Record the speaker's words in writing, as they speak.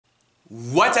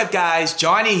What's up guys,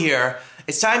 Johnny here.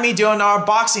 It's time me doing our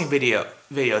unboxing video.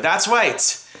 That's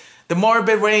right. The more I've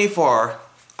been waiting for,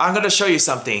 I'm gonna show you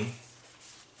something.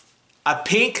 A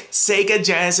pink Sega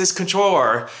Genesis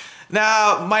controller.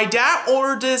 Now, my dad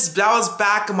ordered this, that was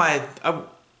back on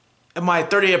my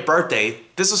 30th birthday.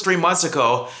 This was 3 months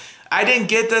ago. I didn't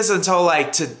get this until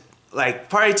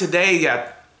probably today.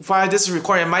 Yeah, while this is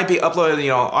recording, it might be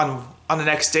uploaded, on the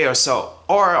next day or so,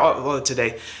 or uploaded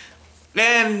today.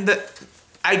 And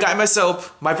I got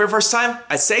myself, my very first time,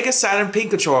 a Sega Saturn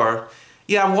pink controller.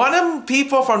 Yeah, one of the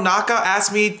people from Knockout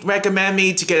recommended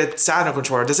me to get a Saturn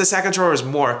controller. This Saturn controller is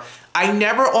more. I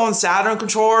never owned Saturn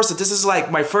controllers, so this is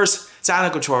like my first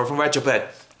Saturn controller from Retrobit.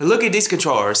 Look at these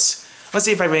controllers. Let's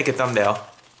see if I can make a thumbnail.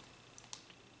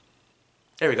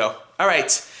 There we go.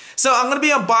 Alright, so I'm gonna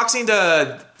be unboxing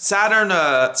the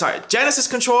Genesis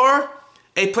controller.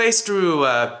 It plays through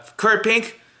Curve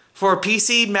Pink for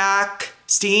PC, Mac,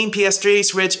 Steam, PS3,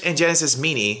 Switch, and Genesis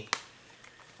Mini.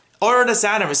 Or the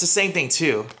Saturn, it's the same thing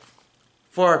too.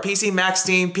 For PC, Mac,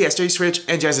 Steam, PS3, Switch,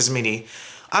 and Genesis Mini.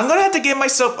 I'm gonna have to get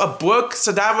myself a book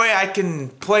so that way I can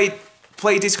play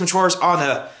these controllers on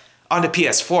the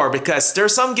PS4, because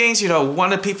there's some games,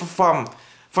 one of the people from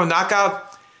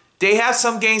Knockout, they have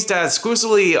some games that are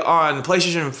exclusively on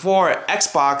PlayStation 4,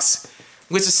 Xbox,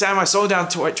 which is Samurai Showdown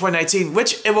 2019,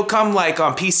 which it will come like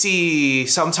on PC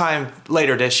sometime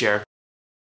later this year.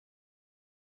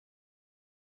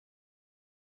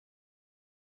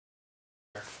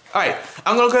 Alright,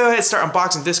 I'm gonna go ahead and start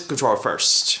unboxing this controller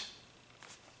first.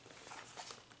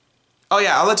 Oh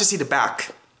yeah, I'll let you see the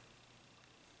back.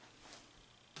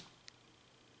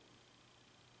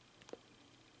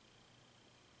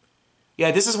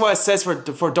 Yeah, this is what it says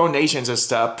for donations and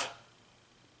stuff.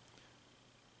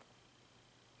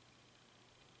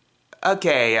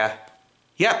 Okay,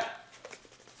 yep.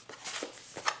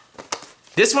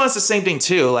 This one's the same thing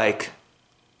too, like,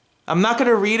 I'm not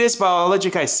gonna read this, but I'll let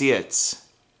you guys see it.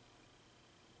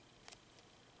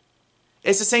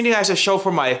 It's the same thing I just showed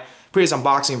for my previous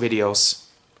unboxing videos.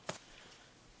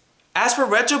 As for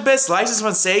Retrobit's license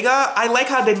from Sega, I like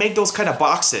how they make those kind of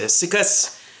boxes,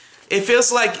 because it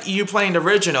feels like you playing the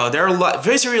original. They're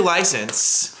visually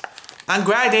licensed. I'm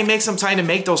glad they make some time to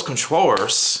make those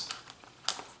controllers.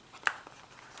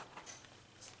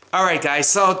 Alright guys,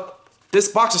 so this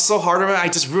box is so hard on me, I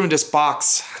just ruined this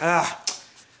box. I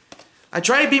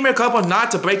tried to beat my couple not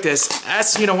to break this.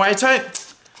 As when I try,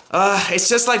 it's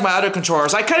just like my other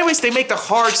controllers. I kind of wish they make the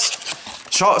hard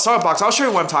solid box. I'll show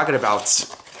you what I'm talking about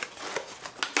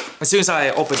as soon as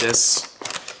I open this.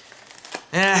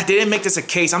 They didn't make this a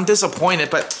case. I'm disappointed,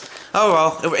 but oh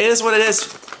well, it is what it is.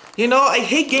 I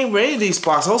hate getting rid of these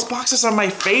boxes. Those boxes are my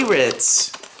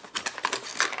favorites.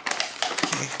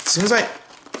 Okay, as soon as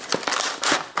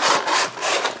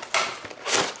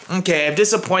Okay, I'm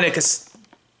disappointed because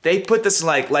they put this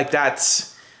like that.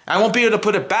 I won't be able to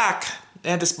put it back,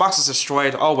 and this box is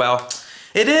destroyed. Oh well.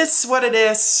 It is what it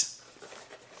is.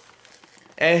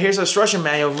 And here's the instruction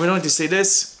manual. We don't need to see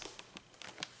this.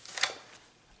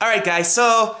 Alright guys,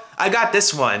 so I got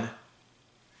this one.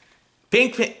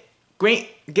 Green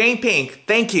Game Pink,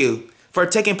 thank you for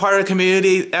taking part of the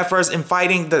community efforts in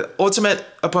fighting the ultimate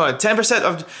opponent. 10%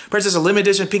 of purchase of limited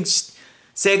edition pink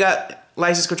Sega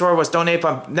license controller was donated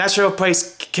from National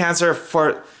Breast Cancer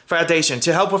Foundation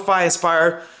to help fight and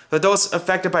inspire those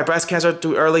affected by breast cancer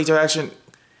through early detection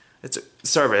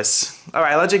service.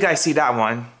 Alright, I'll let you guys see that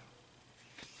one.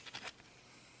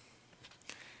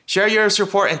 Share your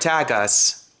support and tag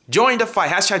us. Join the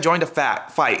fight. Hashtag join the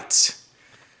fight.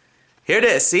 Here it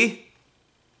is, see?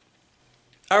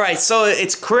 Alright, so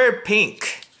it's clear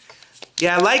pink.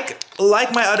 Yeah, like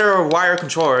my other wire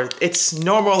controller, it's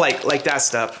normal like that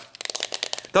stuff.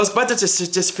 Those buttons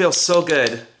just feel so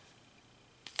good.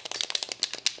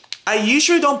 I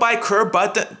usually don't buy curved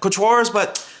button controllers,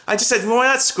 but I just said, why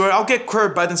not screw it? I'll get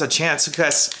curved buttons a chance,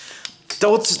 because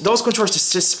those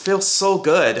controllers just feel so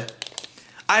good.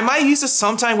 I might use this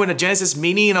sometime with a Genesis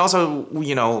Mini and also,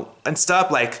 and stuff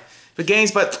like the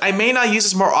games, but I may not use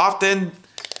this more often.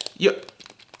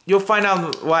 You'll find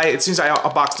out why as soon as I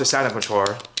unbox the Saturn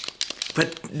controller.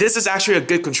 But this is actually a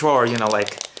good controller,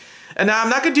 And now I'm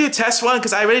not gonna do a test run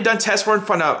because I already done test run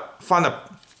from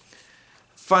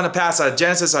the past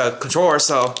Genesis controller,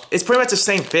 so it's pretty much the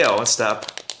same feel and stuff.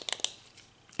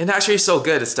 And actually so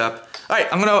good and stuff. Alright,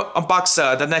 I'm gonna unbox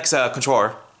the next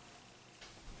controller.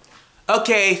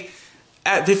 Okay,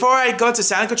 before I go to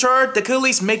Saturn controller, they could at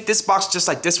least make this box just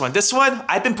like this one. This one,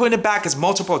 I've been putting it back as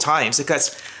multiple times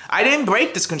because I didn't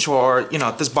break this controller,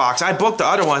 this box. I broke the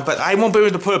other one, but I won't be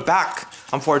able to put it back,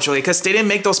 unfortunately, because they didn't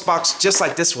make those boxes just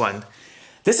like this one.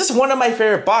 This is one of my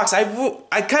favorite box. I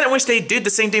kind of wish they did the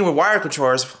same thing with wire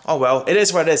controllers. Oh well, it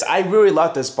is what it is. I really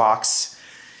love this box.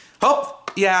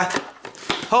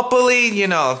 Hopefully, you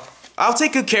know, I'll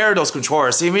take good care of those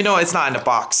controllers, even though it's not in the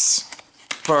box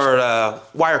for the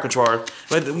wire controller.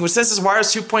 But since this wire is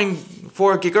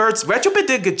 2.4 gigahertz, Retrobit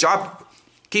did a good job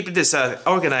keeping this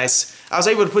organized. I was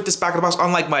able to put this back in the box,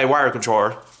 unlike my wire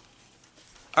controller.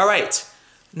 Alright,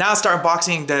 now start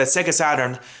unboxing the Sega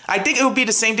Saturn. I think it would be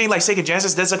the same thing like Sega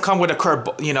Genesis. It doesn't come with a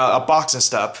curved, you know, a box and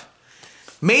stuff.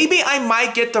 Maybe I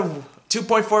might get the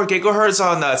 2.4 gigahertz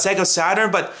on the Sega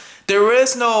Saturn, but there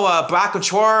is no black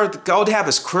controller. All they have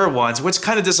is curved ones, which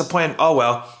kind of disappointing. Oh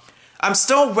well. I'm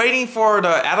still waiting for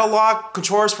the analog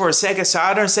controllers for Sega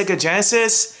Saturn, Sega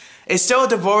Genesis. It's still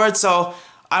devoted, so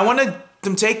I want to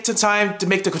take the time to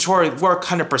make the controller work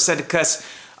 100% because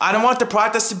I don't want the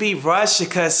process to be rushed,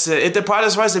 because if the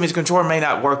process is rushed, that means the controller may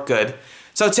not work good.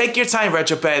 So take your time,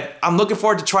 Retrobit. I'm looking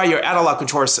forward to try your analog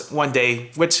controllers one day,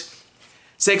 which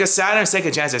Sega Saturn,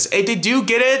 Sega Genesis. If they do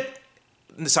get it,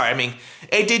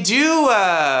 if they do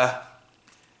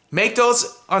make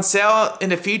those on sale in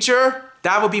the future,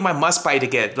 that would be my must buy to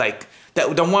get, like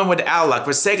the one with the analog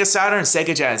for Sega Saturn and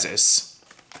Sega Genesis.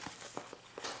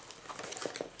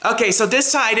 Okay, so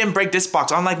this time I didn't break this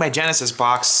box, unlike my Genesis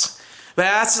box. But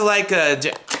that's like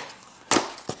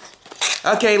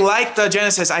okay, like the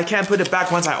Genesis, I can't put it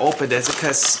back once I open this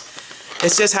because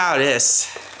it's just how it is.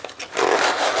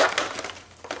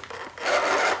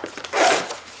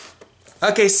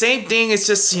 Okay, same thing, it's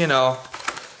just, you know,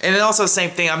 and then also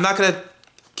same thing, I'm not gonna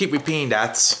keep repeating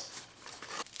that.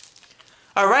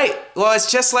 Alright, well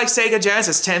it's just like Sega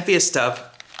Genesis 10 feet of stuff.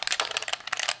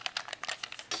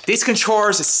 These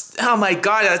controllers, oh my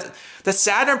god, the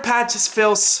Saturn pad just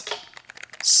feels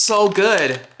so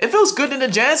good. It feels good in the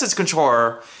Genesis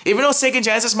controller. Even though Sega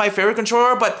Genesis is my favorite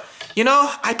controller, but you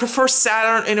know, I prefer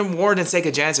Saturn even more than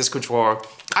Sega Genesis controller.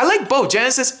 I like both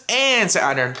Genesis and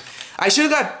Saturn. I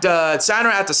should have got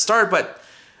Saturn at the start, but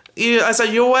I said,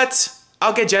 you know what?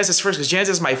 I'll get Genesis first because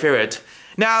Genesis is my favorite.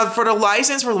 Now, for the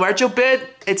license for Retrobit,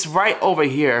 it's right over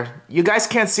here. You guys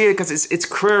can't see it because it's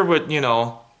clear with, you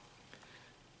know,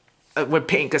 with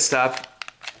pink and stuff.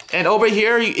 And over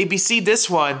here, if you see this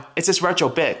one, it says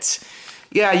Retrobit.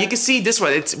 Yeah, you can see this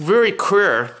one. It's very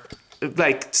clear,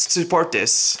 like, to support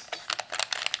this.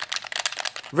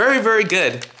 Very, very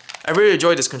good. I really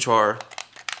enjoy this controller.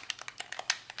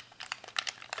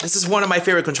 This is one of my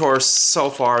favorite controllers so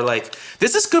far. Like,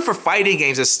 this is good for fighting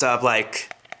games and stuff.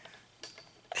 Like,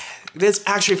 this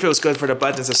actually feels good for the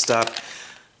buttons and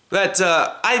stuff. But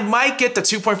I might get the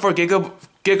 2.4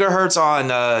 gigahertz on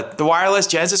the wireless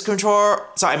Genesis controller.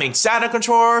 Saturn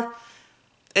controller.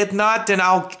 If not, then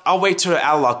I'll wait till the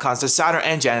analog comes, the Saturn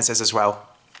and Genesis as well.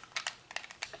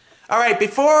 Alright,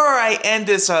 before I end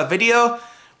this video,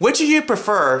 which do you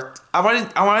prefer?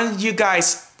 I wanted you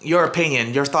guys, your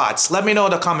opinion, your thoughts. Let me know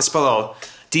in the comments below.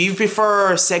 Do you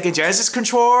prefer Sega Genesis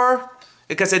controller?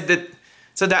 Because since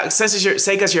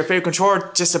Sega's your favorite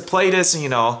controller, just to play this, you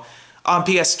know, on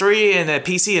PS3 and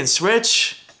PC and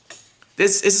Switch,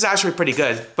 this is actually pretty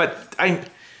good.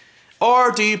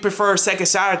 Or do you prefer Sega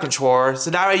Saturn controller,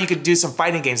 so that way you could do some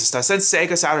fighting games and stuff, since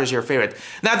Sega Saturn is your favorite.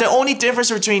 Now the only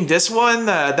difference between this one,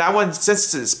 that one,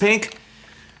 since it's pink,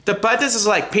 the buttons is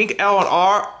like pink L and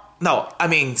R. No,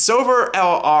 silver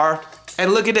L R.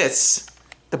 And look at this.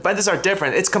 The buttons are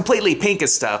different. It's completely pink and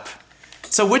stuff.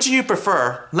 So which do you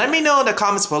prefer? Let me know in the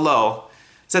comments below.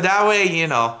 So that way, you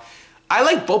know, I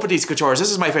like both of these controllers.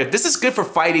 This is my favorite. This is good for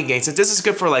fighting games, and this is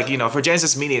good for, like, you know, for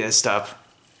Genesis Mini and stuff.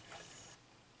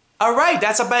 Alright,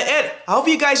 that's about it. I hope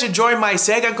you guys enjoyed my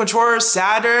Sega controller,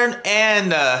 Saturn,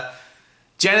 and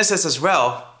Genesis as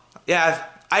well. Yeah,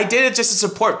 I did it just to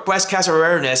support breast cancer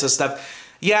awareness and stuff.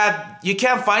 Yeah, you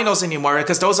can't find those anymore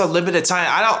because those are limited time.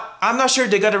 I'm not sure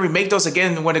they're gonna remake those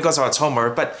again when it goes on October,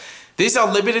 but these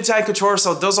are limited time controllers,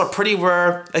 so those are pretty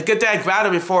rare. A good thing I grabbed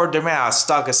them before they ran out of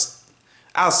stock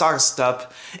of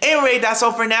stuff. Anyway, that's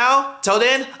all for now. Till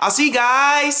then, I'll see you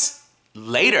guys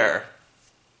later.